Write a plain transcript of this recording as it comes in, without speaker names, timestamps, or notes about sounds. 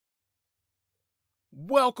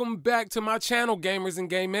Welcome back to my channel, gamers and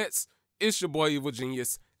gamettes. It's your boy Evil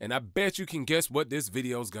Genius, and I bet you can guess what this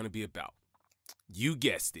video is going to be about. You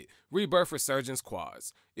guessed it. Rebirth Resurgence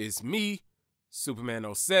quads. It's me,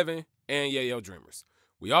 Superman07, and Yayo Dreamers.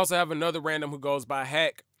 We also have another random who goes by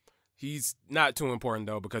Hack. He's not too important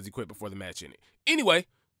though because he quit before the match ended. Anyway,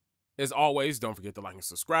 as always, don't forget to like and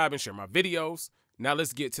subscribe and share my videos. Now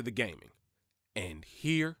let's get to the gaming. And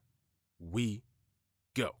here we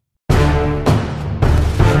go.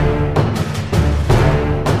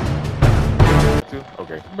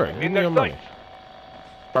 Okay. Bro, give me your money.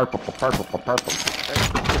 Purple. Too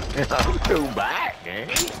bad, man.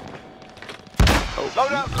 Oh,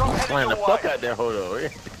 flying the fuck out there, hold on.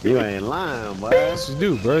 You ain't lying, boy. What you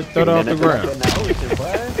do, bro? Throw it off the ground.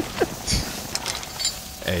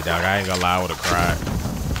 Hey, dog, I ain't gonna lie, I would've cried.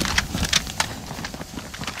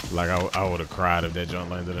 Like, I would've cried if that junk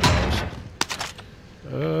landed in the ocean.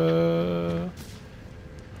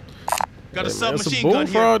 Got a submachine gun gun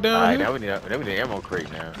here. here. Down Alright, here? now we need an ammo crate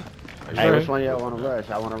now. Hey, which one y'all want to rush?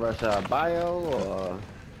 I want to rush bio or?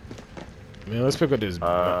 Man, let's pick up this. You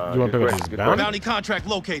want to pick up this bounty? Bounty contract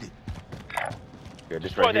located. Yeah,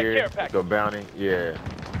 this right here. Let's go bounty. Yeah.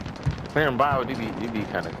 Playing bio, you be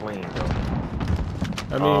kind of clean though.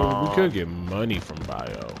 I mean, we could get money from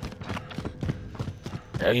bio.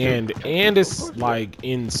 And it's like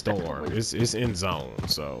in storm. It's in zone,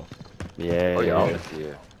 so. Yeah. Oh yeah.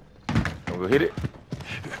 We'll hit it.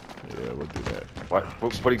 Yeah, we'll do that. What?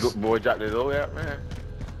 Pretty good boy, drop this low out, man.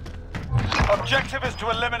 Objective is to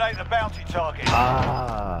eliminate the bounty target.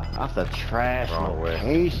 Ah, that's a trash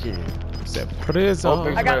location. Said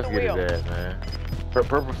prison. I got the wheel. His ass, man.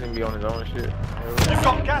 Purple seem to be on his own shit. You've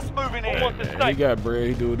got gas moving in. Man, he got bread.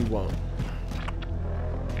 He do what he want.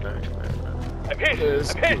 Nice, man. I'm hit.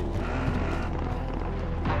 Let's I'm hit. go.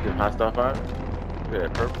 Get hostile fire. Yeah,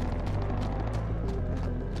 purple.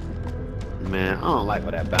 Man, I don't like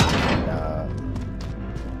what that bounty,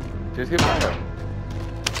 Just hit bio.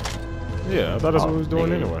 Yeah, I thought that's what we was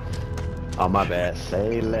doing anyway. Oh, my bad.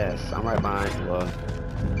 Say less. I'm right behind you, boy.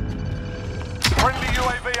 Friendly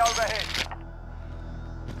UAV overhead.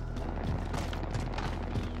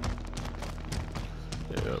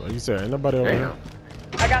 Yeah, like you said, ain't nobody over here.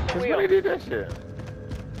 I got the Since wheel. when they did that shit?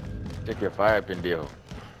 Check your fire pin deal.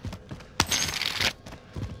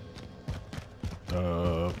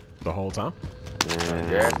 The whole time?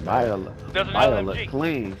 Man, bio look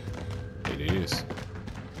clean. It is.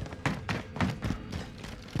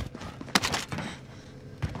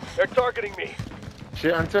 They're targeting me.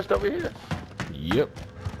 Shit untouched over here. Yep.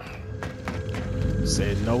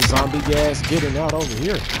 Said no zombie gas getting out over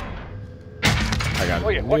here. I got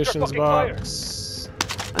a munitions box.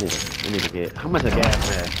 I need to get. How much of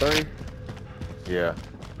gas man? 30? Yeah.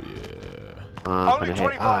 Only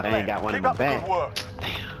 25 they ain't got one in Keep the up the back. good work.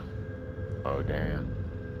 Oh damn.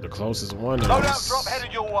 The closest one is. Loadout drop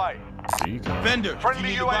headed your way. There you go. Vendor.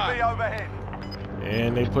 Friendly UAV overhead.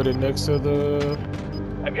 And they put it next to the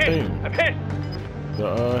I'm hit. thing. I'm hit.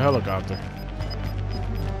 The helicopter.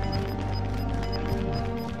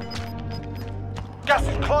 Gas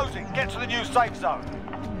is closing. Get to the new safe zone.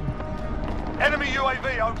 Enemy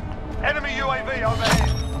UAV overhead.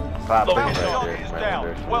 Five Bounty seconds right target there. is Right down.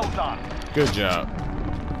 there. Well done. Good job.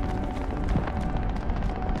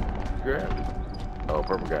 Good. Oh,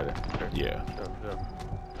 purple got it. Okay. Yeah.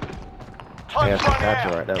 Time's running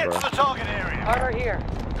out. right there, Get bro. to the target area. Armor here.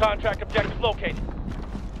 Contract objective located.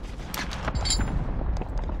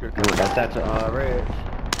 Good. Ooh, that's that red.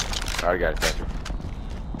 I already got a statue.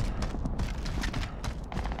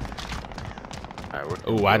 Alright,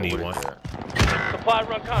 Ooh, I need one. Supply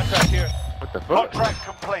run contract here. What the fuck? Contract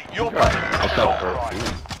complete. Your payment is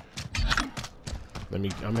authorized.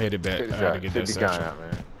 I'm headed back. Check I this gotta out. get Check that this guy section. out,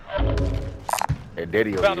 man. Hey,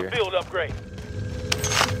 Daddy over Found here. a field upgrade.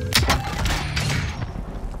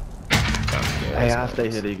 Hey, I'll stay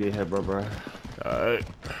here till you get here, bro. Alright.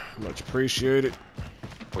 Much appreciated.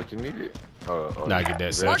 What you needed? Now I get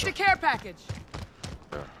that Mark section. the care package.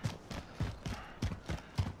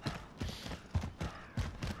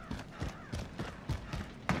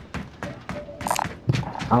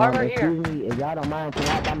 Armor here. Excuse me, if y'all don't mind, can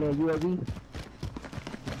I buy me a UAV?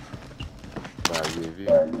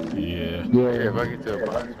 Yeah. Yeah, if I get to a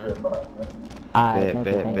box, man. Alright,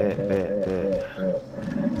 Bet.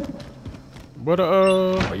 What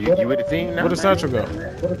Are you with the team now? where the satchel go? Who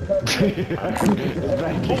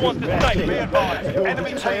wants to stay? Be advised.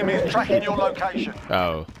 Enemy team is tracking your location.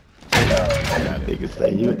 Oh. Nigga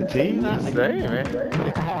say you with the team? Say, man.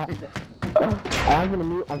 I'm gonna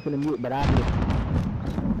mute, but I'm gonna...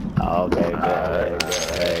 Okay,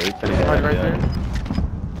 Somebody right there.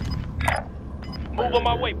 Move on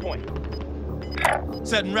my waypoint.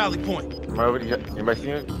 Setting rally point. Anybody see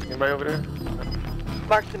him? Anybody over there?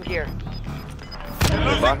 Mark some gear. You're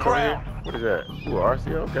losing ground. What is that? Ooh, RC,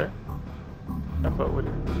 okay. I fuck with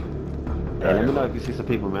it. Hey, let me know if you see some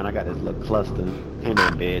people, man. I got this little cluster. Ain't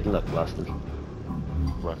no bed, look cluster.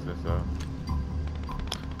 Bust this up.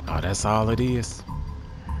 Oh, that's all it is.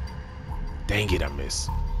 Dang it, I missed.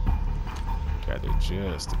 Got there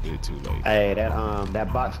just a bit too late. Hey,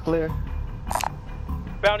 that box clear?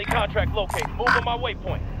 Bounty contract located. Move on my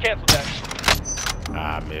waypoint. Cancel that.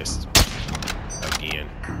 I missed. Again.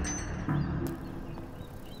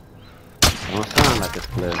 Don't sound like it's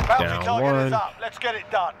clear. Bounty Down target one. is up. Let's get it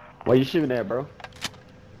done. Where you shooting at, bro?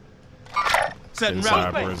 Setting Inside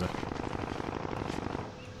rally point. prison.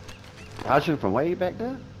 I was shooting from way back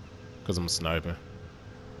there? Because I'm sniping.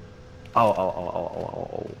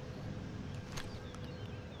 Oh.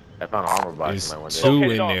 I found an armor box. It's in my window. two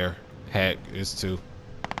Okay, in dog. there. Hack, it's two.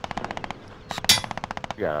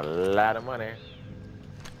 You got a lot of money.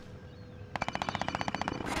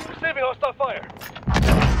 Receiving hostile fire.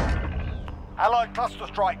 Allied cluster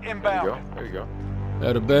strike There you inbound. go. There you go.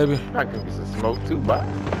 That a baby. I can get some smoke too, but.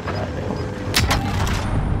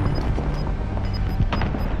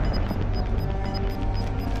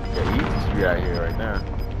 Yeah, easy street out here right now.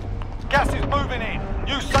 Gas is moving in.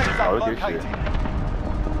 New safe Oh, zone look at located. shit.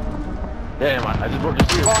 Damn, I just broke your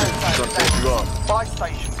shield. Fire It's gonna station take you off. active. Buy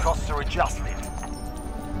station costs are adjusted.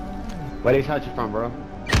 Where they shot you from, bro?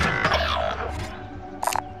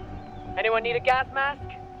 Anyone need a gas mask?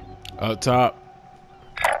 Up top.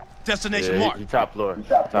 Destination Yeah, marked. you top floor.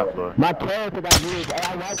 Top floor. My character got moved.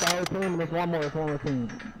 Hey, I wiped the whole team, and there's one more team.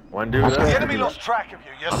 One dude. The enemy lost track of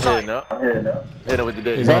you. You're I'm safe. heading up. Hit him with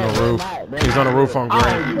the He's dick. on the roof. He's on the roof on green.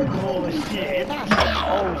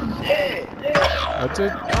 I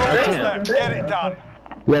took Fix them. Get it done.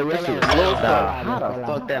 Yeah, really? How the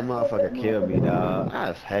fuck that motherfucker killed me, dog?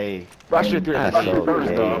 That's hey. I should threw that That's shit so first,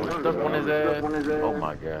 gay. dog. Stuck on his ass. Oh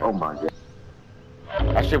my god.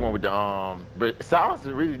 I should went with the but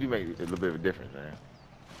silencer really do make a little bit of a difference, man.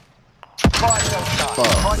 Fire cell done. Fuck,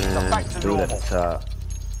 Prices are man. back to Dude at the normal. top.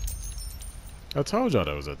 I told y'all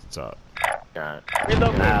that was at the top. God.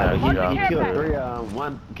 Reload. Nah, Mark the he care killed package. three of them.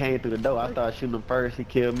 One came through the door. I started shooting him first. He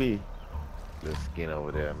killed me. The skin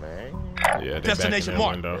over there, man. Yeah, they Destination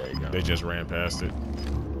back in that marked. window. There you go. They just ran past it.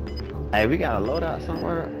 Hey, we got a loadout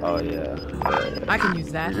somewhere? Oh, yeah. I can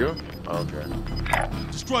use that. You do? Okay.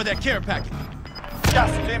 Destroy that care package.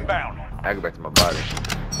 Gas is inbound. I go back to my body.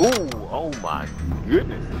 Ooh, oh my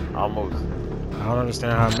goodness. Almost. I don't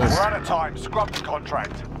understand how I We're missed. out of time. Scrub the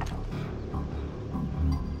contract.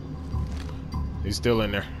 He's still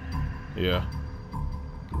in there. Yeah.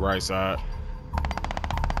 Right side.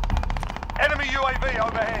 Enemy UAV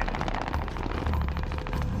overhead.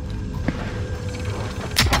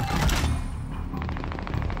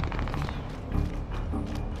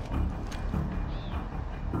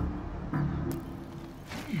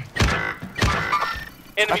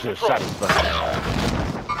 I Enemy should have control. shot his fucking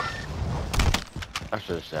ass. I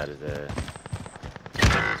should have shot his ass.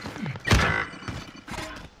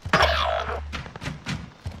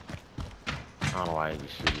 I don't know why he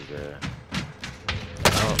shoot his ass.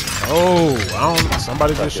 Oh,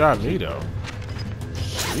 somebody just shot me though.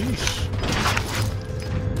 Sheesh.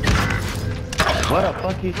 What the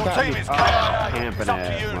fuck he Your shot team me? is Oh, KIA. camping It's up to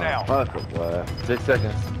ass you now. motherfucker, boy. 6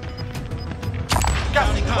 seconds.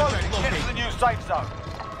 Gas is contract closing. Get to the new safe zone.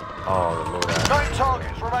 Oh, the Lord. Nine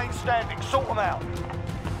targets remain standing. Sort them out.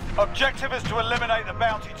 Objective is to eliminate the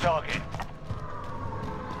bounty target.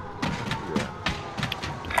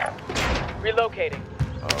 Relocating.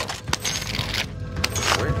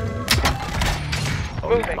 Where? Oh,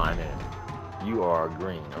 he's Moving. mine in. You are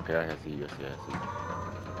green. Okay, I can see you. I see you.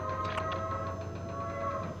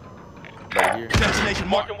 Right here. Destination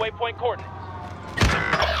marked. Marking waypoint coordinates.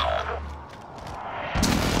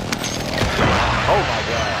 Oh my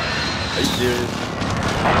god. Are you serious?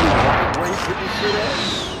 Where you put this shit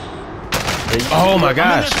at? Oh my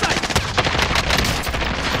gosh.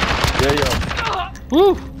 Yeah, yo.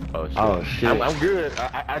 Woo. Oh shit. Oh, shit. I'm good.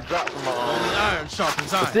 I dropped from Iron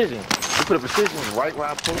sharpens iron. precision. We put a precision right where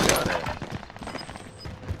I pulled down at.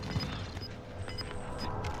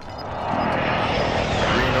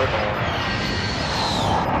 Green or orange.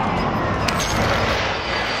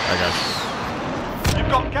 I got You've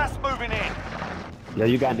got gas moving in. Yo,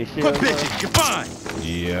 you got any Quit shields, bro? bitching. You're fine.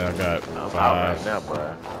 you. Yeah, I got I'm out 5. right now,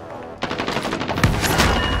 boy.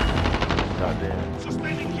 Goddamn.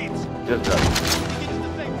 Suspending kids. Just got Get to the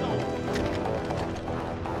safe zone.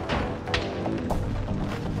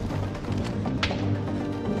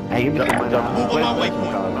 Hey, give me some money. Jump. Move on my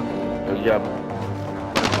waypoint. Yeah.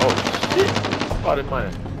 All this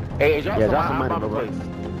money. Hey, drop some money, bro. place.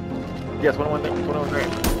 Yes, 21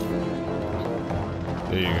 grand.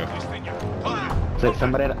 There you go. So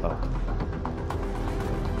somebody that. Oh.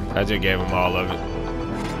 I just gave him all of it.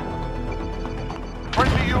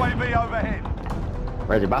 Friendly UAV overhead.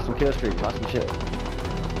 Reggie, buy some kill streaks, buy some shit.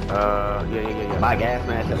 Yeah. Buy gas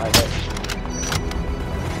man, shit like that.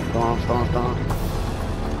 Storm.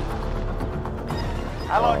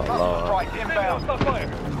 Allied cluster strike inbound.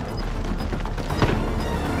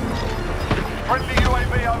 Friendly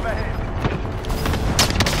UAV overhead.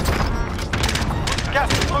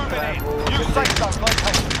 Gas is moving in. New safe zone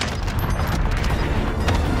located.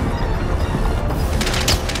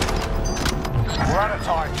 We're out of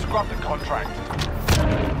time. Scrub the contract.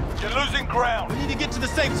 You're losing ground. We need to get to the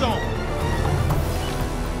safe zone.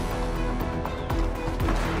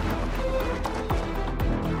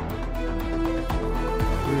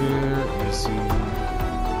 Where is he?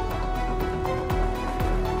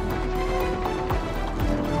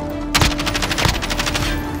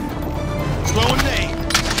 Throwing name.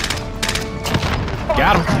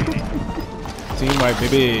 Got him. Team white,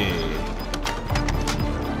 baby.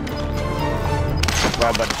 Bro,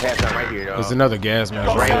 I'm about to pass out right here, dog. There's another gas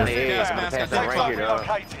mask Right on right the here. edge. I'm about to pass out right here, dog.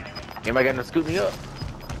 Located. Anybody got no scoop me up?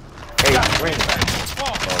 Hey, ring.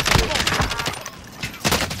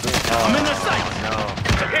 I'm in their sight. No.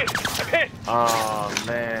 Hit. Oh,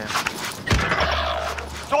 man.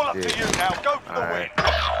 It's all up to you now. Go for the Alright.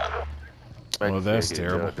 win. Well, that's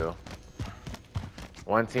terrible. Though.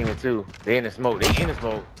 One team and two. They in the smoke.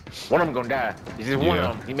 One of them gonna die. It's just one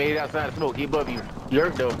of them. He made it outside the smoke. He above you. He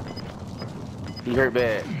hurt though. He hurt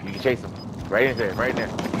bad. You can chase him. Right in there.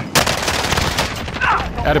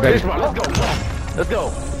 Atta baby. Let's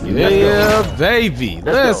go. Yeah, baby.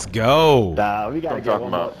 Let's go. Dog, we gotta I'm get talking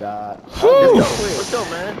one more, about. dog. Let's go,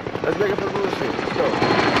 man. Let's make it for bullshit. Let's go.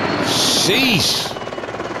 Sheesh.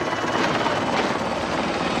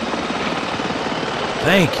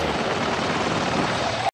 Thank you.